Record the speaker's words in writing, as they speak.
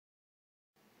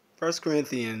1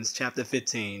 Corinthians chapter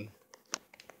 15.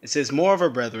 It says,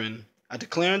 Moreover, brethren, I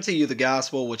declare unto you the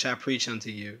gospel which I preach unto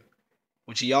you,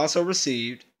 which ye also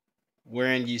received,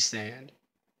 wherein ye stand,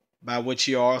 by which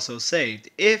ye are also saved,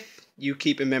 if you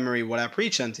keep in memory what I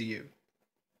preach unto you,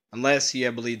 unless ye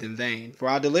have believed in vain. For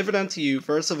I delivered unto you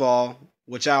first of all,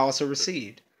 which I also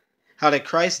received, how that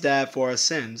Christ died for our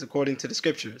sins, according to the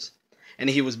Scriptures, and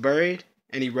he was buried,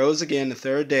 and he rose again the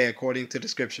third day, according to the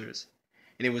Scriptures.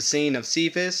 And he was seen of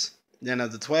Cephas, then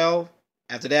of the 12.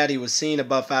 After that he was seen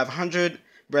above 500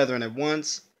 brethren at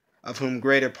once, of whom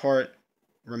greater part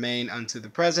remain unto the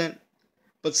present,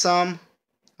 but some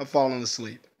have fallen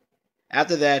asleep.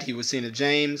 After that he was seen of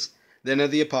James, then of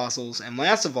the apostles, and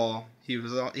last of all he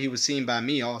was seen by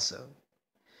me also,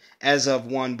 as of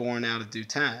one born out of due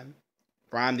time.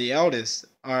 For I am the eldest,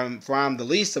 for I am the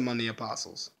least among the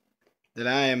apostles, that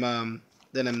I am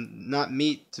not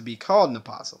meet to be called an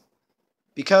apostle,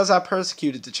 because I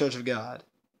persecuted the church of God.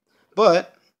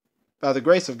 But by the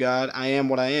grace of God I am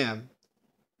what I am.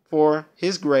 For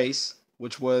his grace,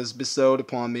 which was bestowed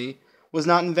upon me, was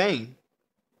not in vain,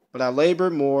 but I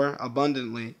labored more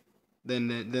abundantly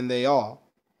than they all.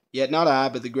 Yet not I,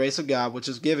 but the grace of God which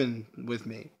is given with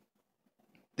me.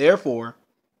 Therefore,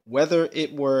 whether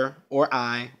it were or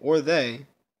I or they,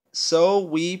 so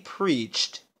we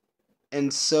preached,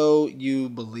 and so you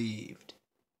believed.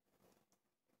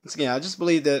 Once again, I just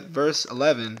believe that verse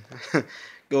 11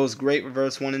 goes great with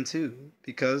verse 1 and 2,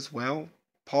 because, well,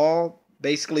 Paul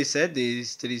basically said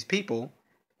these to these people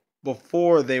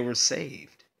before they were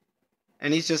saved.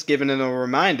 And he's just giving them a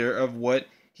reminder of what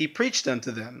he preached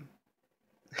unto them.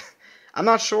 I'm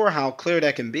not sure how clear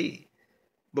that can be,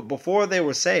 but before they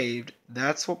were saved,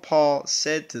 that's what Paul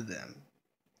said to them.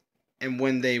 And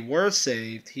when they were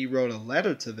saved, he wrote a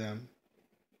letter to them,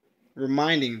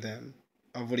 reminding them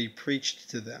of what he preached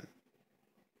to them.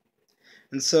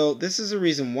 And so this is the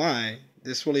reason why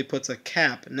this really puts a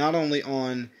cap not only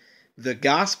on the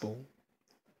gospel,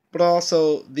 but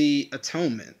also the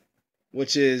atonement,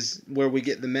 which is where we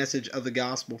get the message of the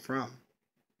gospel from.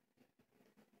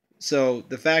 So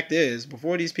the fact is,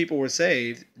 before these people were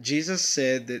saved, Jesus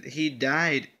said that he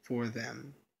died for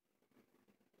them.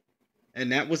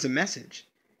 And that was a message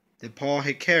that Paul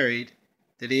had carried,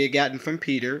 that he had gotten from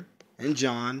Peter and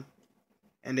John,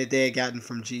 and that they had gotten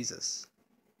from Jesus.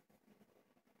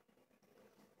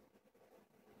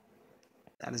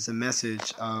 That is the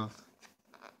message of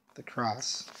the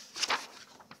cross.